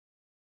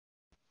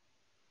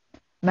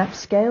map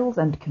scales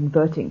and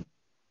converting.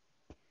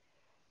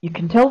 You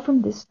can tell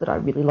from this that I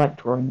really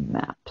like drawing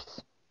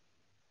maps.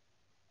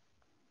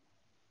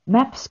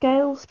 Map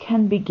scales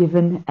can be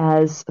given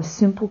as a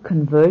simple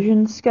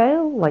conversion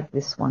scale, like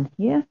this one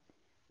here.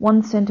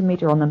 1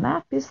 centimeter on the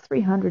map is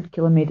 300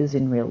 kilometers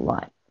in real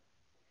life.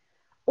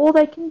 Or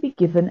they can be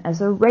given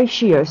as a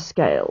ratio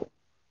scale,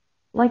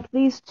 like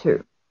these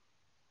two.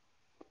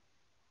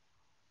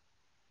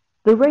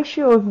 The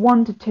ratio of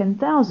 1 to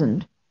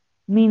 10,000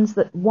 means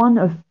that 1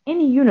 of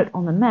any unit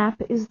on the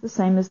map is the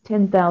same as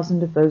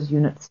 10,000 of those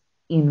units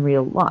in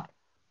real life.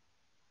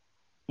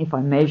 If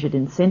I measured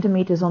in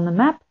centimeters on the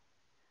map,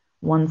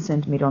 1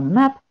 centimeter on the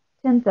map,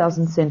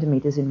 10,000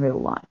 centimeters in real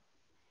life.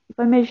 If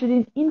I measured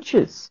in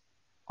inches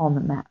on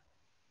the map,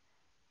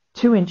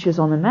 2 inches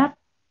on the map,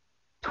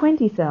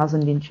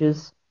 20,000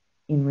 inches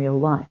in real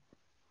life.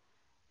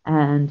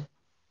 And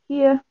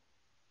here,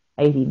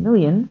 80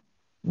 million,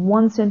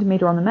 1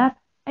 centimeter on the map,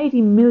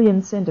 80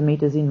 million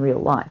centimeters in real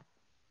life.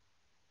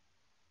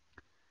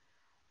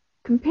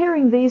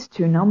 Comparing these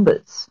two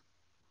numbers,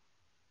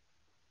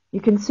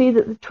 you can see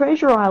that the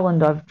treasure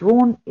island I've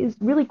drawn is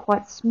really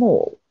quite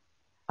small.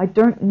 I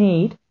don't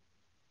need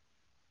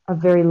a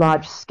very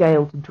large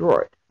scale to draw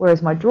it,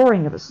 whereas my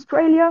drawing of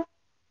Australia,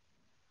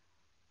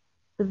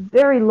 the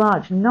very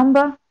large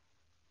number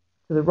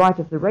to the right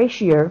of the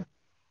ratio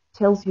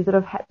tells you that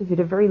I've had to fit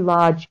a very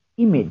large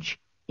image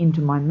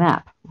into my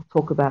map. We'll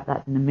talk about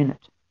that in a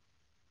minute.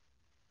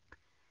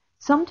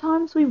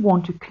 Sometimes we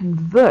want to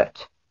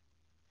convert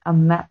a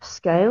map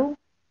scale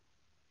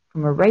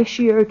from a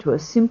ratio to a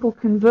simple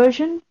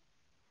conversion,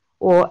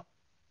 or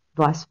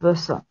vice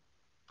versa.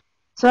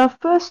 So our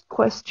first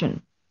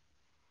question,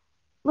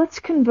 let's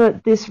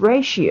convert this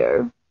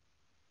ratio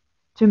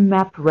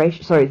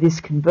to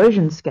this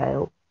conversion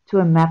scale to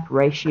a map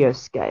ratio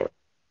scale.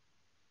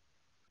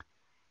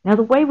 Now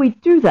the way we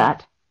do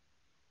that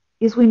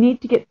is we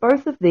need to get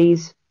both of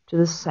these to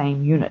the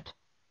same unit.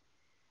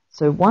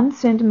 So 1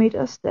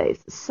 centimeter stays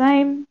the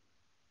same.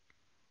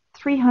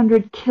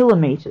 300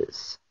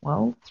 kilometers.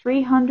 Well,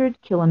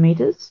 300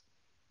 kilometers,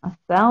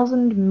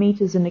 1,000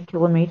 meters in a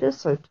kilometer,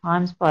 so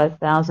times by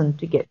 1,000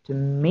 to get to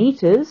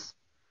meters.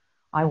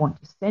 I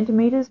want to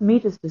centimeters,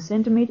 meters to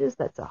centimeters,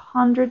 that's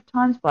 100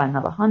 times by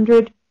another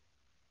 100.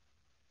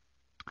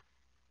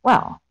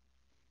 Wow,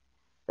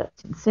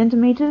 that's in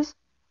centimeters.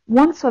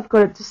 Once I've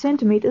got it to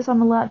centimeters,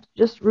 I'm allowed to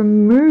just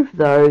remove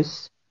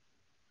those.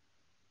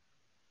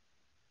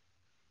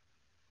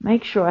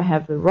 Make sure I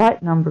have the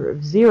right number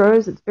of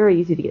zeros. It's very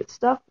easy to get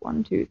stuck.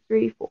 1, 2,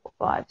 3, 4,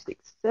 5,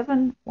 6,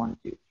 7. 1,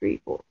 2,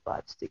 3, 4,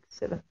 5, 6,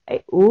 7,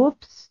 8.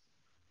 Oops.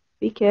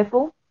 Be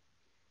careful.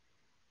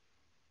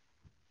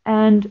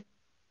 And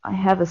I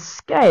have a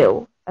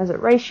scale as a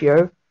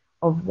ratio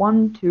of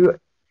 1 to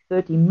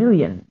 30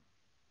 million,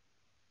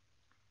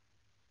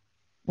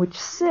 which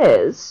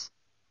says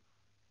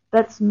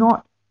that's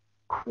not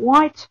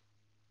quite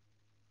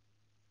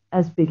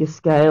as big a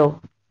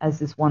scale as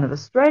this one of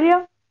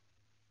Australia.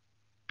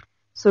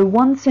 So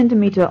 1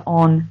 centimeter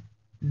on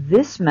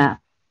this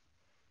map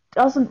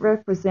doesn't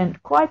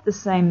represent quite the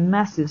same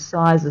massive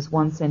size as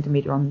 1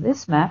 centimeter on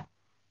this map,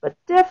 but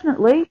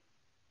definitely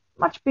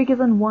much bigger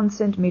than 1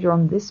 centimeter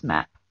on this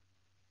map.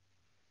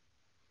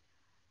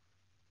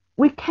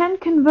 We can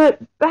convert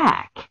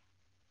back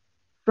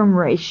from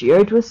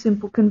ratio to a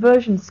simple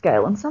conversion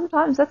scale, and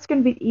sometimes that's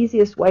going to be the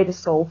easiest way to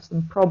solve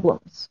some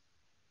problems.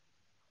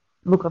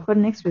 Look, I've got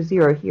an extra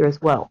 0 here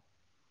as well.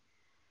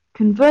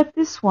 Convert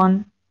this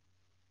one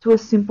to a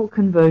simple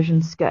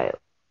conversion scale.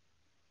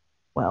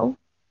 Well,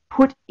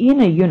 put in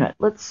a unit.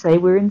 Let's say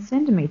we're in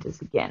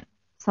centimeters again.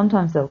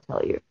 Sometimes they'll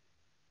tell you.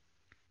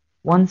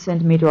 1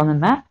 centimeter on the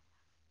map.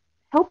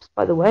 Helps,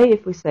 by the way,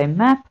 if we say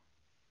map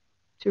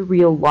to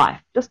real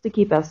life, just to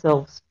keep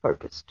ourselves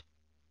focused.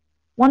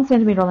 1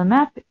 centimeter on the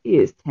map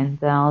is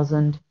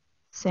 10,000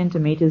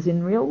 centimeters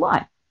in real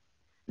life.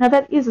 Now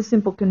that is a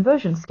simple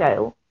conversion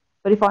scale,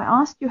 but if I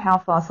asked you how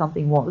far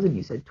something was and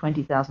you said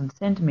 20,000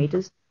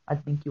 centimeters,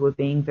 I'd think you were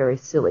being very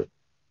silly.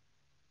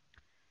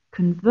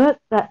 Convert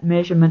that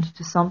measurement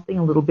to something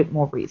a little bit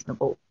more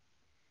reasonable.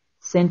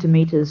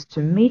 Centimeters to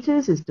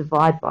meters is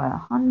divide by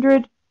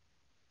 100.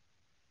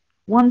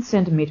 1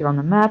 centimeter on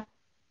the map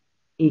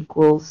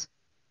equals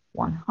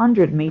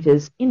 100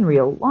 meters in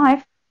real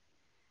life.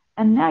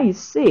 And now you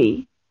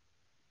see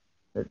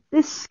that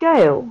this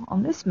scale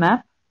on this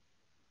map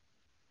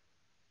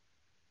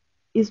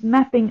is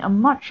mapping a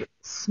much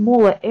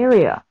smaller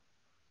area.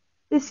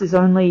 This is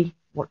only,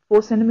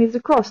 4 centimeters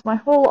across? My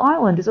whole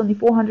island is only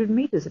 400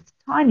 meters. It's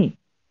tiny.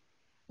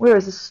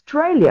 Whereas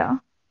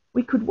Australia,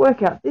 we could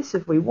work out this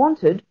if we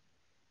wanted,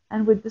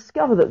 and we'd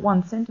discover that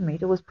 1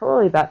 centimeter was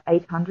probably about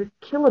 800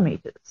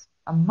 kilometers,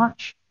 a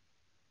much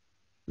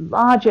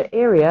larger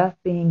area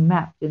being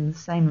mapped in the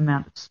same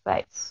amount of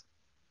space.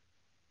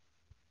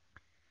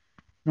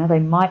 Now they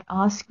might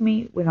ask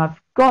me, when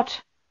I've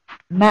got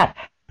a map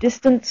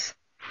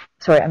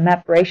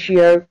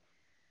ratio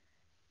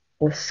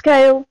or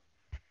scale,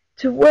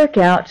 to work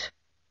out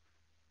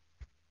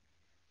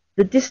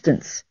the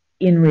distance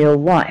in real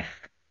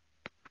life.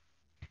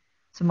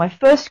 So my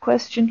first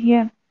question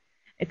here,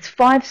 it's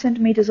 5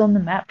 centimeters on the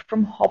map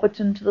from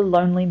Hobbiton to the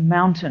Lonely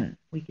Mountain.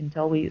 We can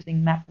tell we're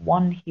using map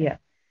 1 here.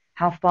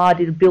 How far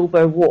did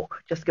Bilbo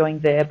walk? Just going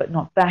there but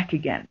not back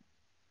again.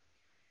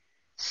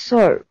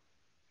 So,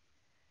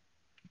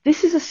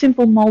 this is a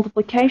simple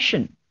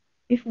multiplication.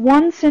 If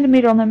 1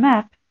 centimeter on the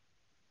map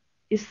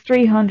is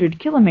 300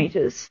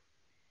 kilometers,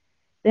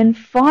 then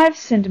 5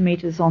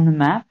 centimeters on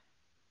the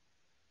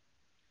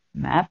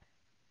map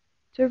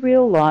to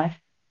real life,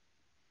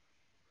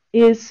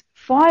 is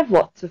 5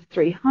 lots of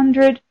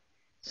 300,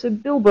 so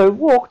Bilbo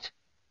walked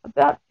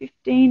about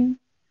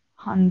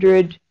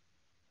 1,500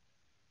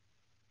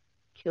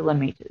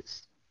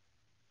 kilometers,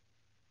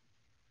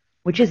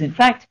 which is in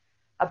fact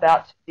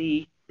about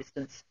the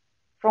distance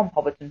from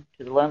Hobbiton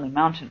to the Lonely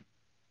Mountain.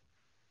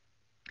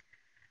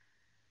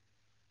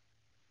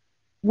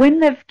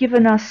 When they've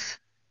given us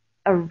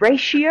a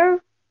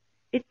ratio,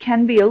 it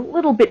can be a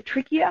little bit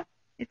trickier.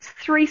 It's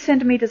 3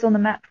 centimeters on the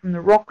map from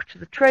the rock to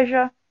the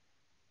treasure.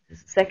 This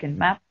is the second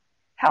map.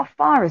 How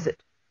far is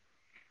it?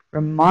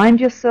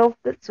 Remind yourself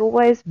that it's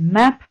always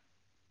map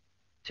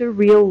to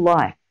real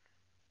life.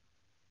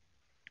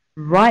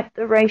 Write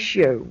the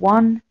ratio,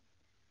 1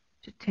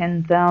 to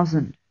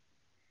 10,000.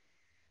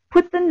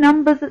 Put the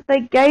number that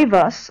they gave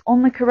us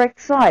on the correct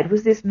side.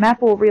 Was this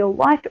map or real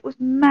life? It was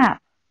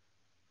map.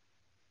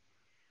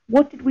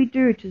 What did we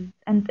do to,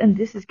 and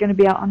this is going to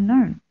be our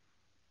unknown.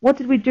 What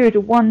did we do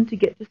to 1 to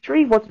get to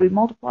 3? What did we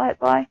multiply it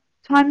by?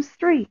 Times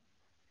 3.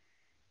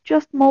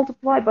 Just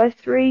multiply by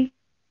 3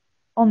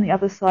 on the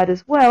other side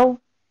as well,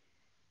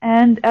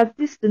 and our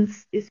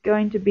distance is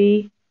going to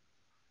be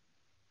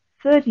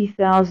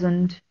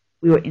 30,000.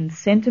 We were in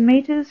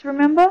centimeters,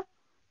 remember?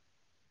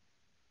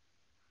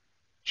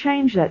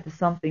 Change that to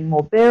something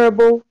more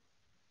bearable.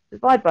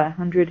 Divide by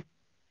 100,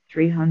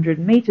 300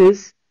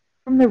 meters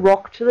from the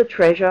rock to the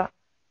treasure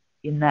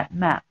in that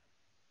map.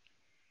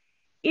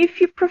 If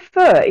you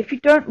prefer, if you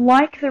don't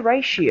like the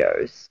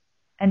ratios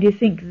and you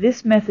think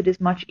this method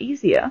is much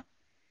easier,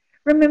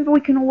 remember we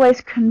can always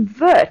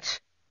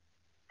convert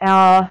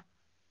our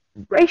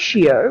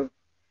ratio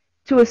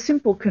to a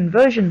simple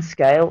conversion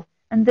scale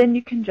and then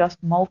you can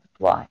just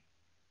multiply.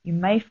 You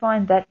may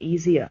find that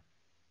easier.